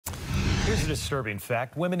Here's a disturbing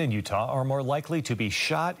fact. Women in Utah are more likely to be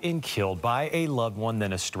shot and killed by a loved one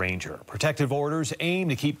than a stranger. Protective orders aim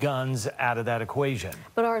to keep guns out of that equation.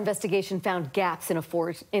 But our investigation found gaps in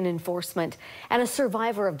enforcement. And a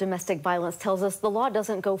survivor of domestic violence tells us the law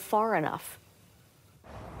doesn't go far enough.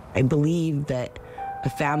 I believe that a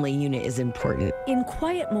family unit is important. In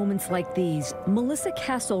quiet moments like these, Melissa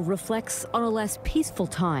Castle reflects on a less peaceful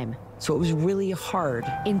time. So it was really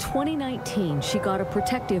hard. In 2019, she got a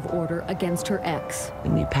protective order against her ex.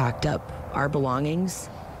 And we packed up our belongings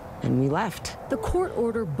and we left. The court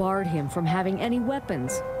order barred him from having any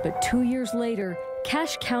weapons. But 2 years later,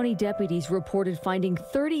 Cache County deputies reported finding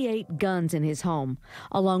 38 guns in his home,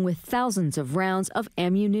 along with thousands of rounds of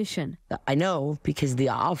ammunition. I know because the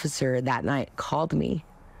officer that night called me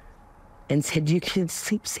and said, "You can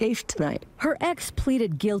sleep safe tonight." Her ex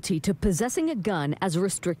pleaded guilty to possessing a gun as a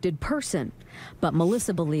restricted person. But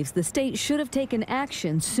Melissa believes the state should have taken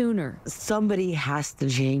action sooner. Somebody has to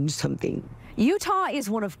change something. Utah is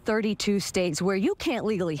one of 32 states where you can't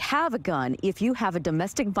legally have a gun if you have a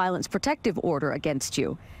domestic violence protective order against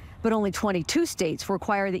you. But only 22 states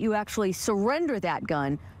require that you actually surrender that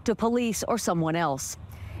gun to police or someone else.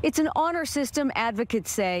 It's an honor system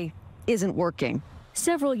advocates say isn't working.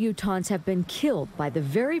 Several Utahns have been killed by the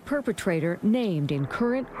very perpetrator named in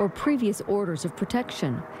current or previous orders of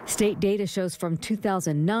protection. State data shows from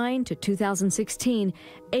 2009 to 2016,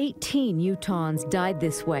 18 Utahns died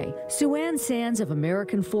this way. Sue-Ann Sands of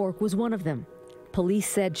American Fork was one of them. Police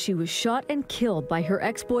said she was shot and killed by her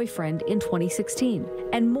ex-boyfriend in 2016,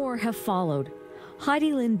 and more have followed.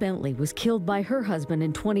 Heidi Lynn Bentley was killed by her husband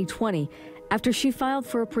in 2020 after she filed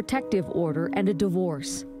for a protective order and a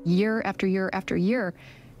divorce. Year after year after year,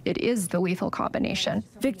 it is the lethal combination.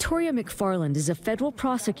 Victoria McFarland is a federal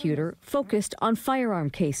prosecutor focused on firearm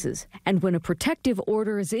cases. And when a protective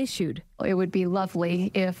order is issued, it would be lovely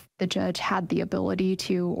if the judge had the ability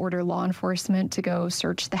to order law enforcement to go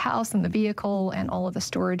search the house and the vehicle and all of the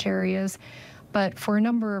storage areas. But for a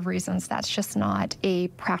number of reasons, that's just not a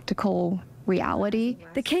practical reality.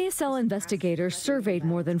 The KSL Investigators surveyed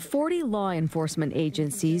more than 40 law enforcement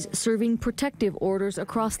agencies serving protective orders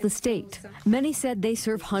across the state. Many said they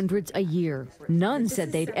serve hundreds a year. None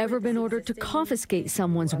said they'd ever been ordered to confiscate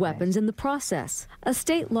someone's weapons in the process. A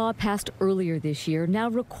state law passed earlier this year now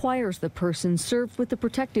requires the person served with the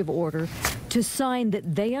protective order to sign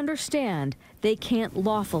that they understand they can't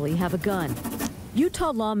lawfully have a gun.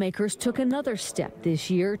 Utah lawmakers took another step this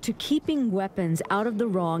year to keeping weapons out of the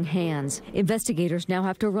wrong hands. Investigators now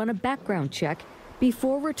have to run a background check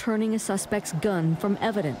before returning a suspect's gun from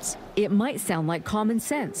evidence. It might sound like common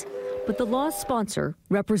sense, but the law's sponsor,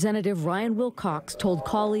 Representative Ryan Wilcox, told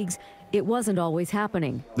colleagues it wasn't always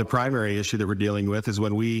happening. The primary issue that we're dealing with is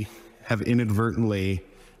when we have inadvertently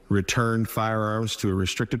returned firearms to a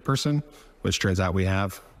restricted person, which turns out we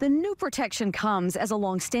have. The new protection comes as a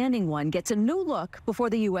long-standing one gets a new look before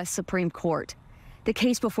the U.S. Supreme Court. The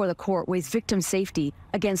case before the court weighs victim safety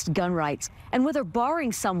against gun rights and whether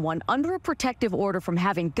barring someone under a protective order from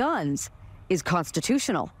having guns is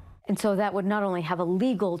constitutional. And so that would not only have a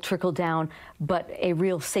legal trickle down, but a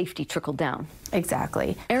real safety trickle down.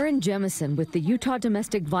 Exactly. Erin Jemison with the Utah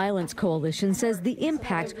Domestic Violence Coalition says the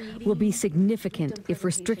impact will be significant if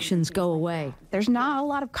restrictions go away. There's not a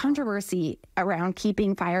lot of controversy around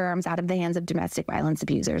keeping firearms out of the hands of domestic violence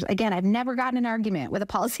abusers. Again, I've never gotten an argument with a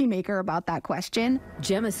policymaker about that question.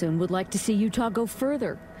 Jemison would like to see Utah go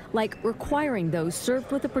further, like requiring those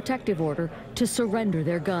served with a protective order to surrender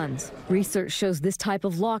their guns. Research shows this type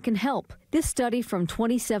of law can help. This study from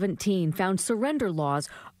 2017 found surrender laws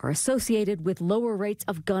are associated with lower rates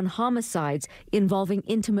of gun homicides involving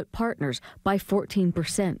intimate partners by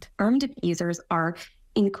 14%. Armed abusers are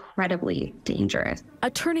incredibly dangerous.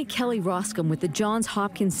 Attorney Kelly Roscom with the Johns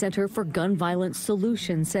Hopkins Center for Gun Violence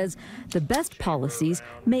Solutions says the best policies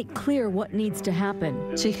make clear what needs to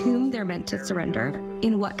happen. To whom they're meant to surrender,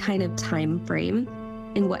 in what kind of time frame,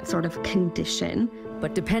 in what sort of condition.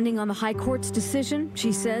 But depending on the High Court's decision,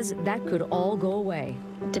 she says that could all go away.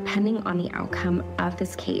 Depending on the outcome of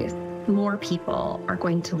this case, more people are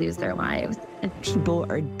going to lose their lives. And people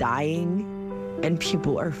are dying and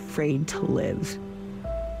people are afraid to live.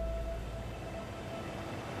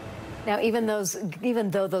 Now, even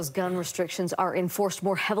though those gun restrictions are enforced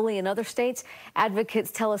more heavily in other states, advocates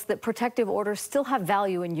tell us that protective orders still have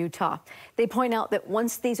value in Utah. They point out that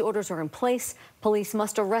once these orders are in place, police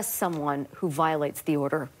must arrest someone who violates the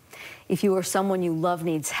order. If you or someone you love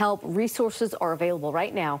needs help, resources are available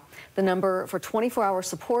right now. The number for 24-hour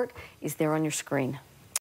support is there on your screen.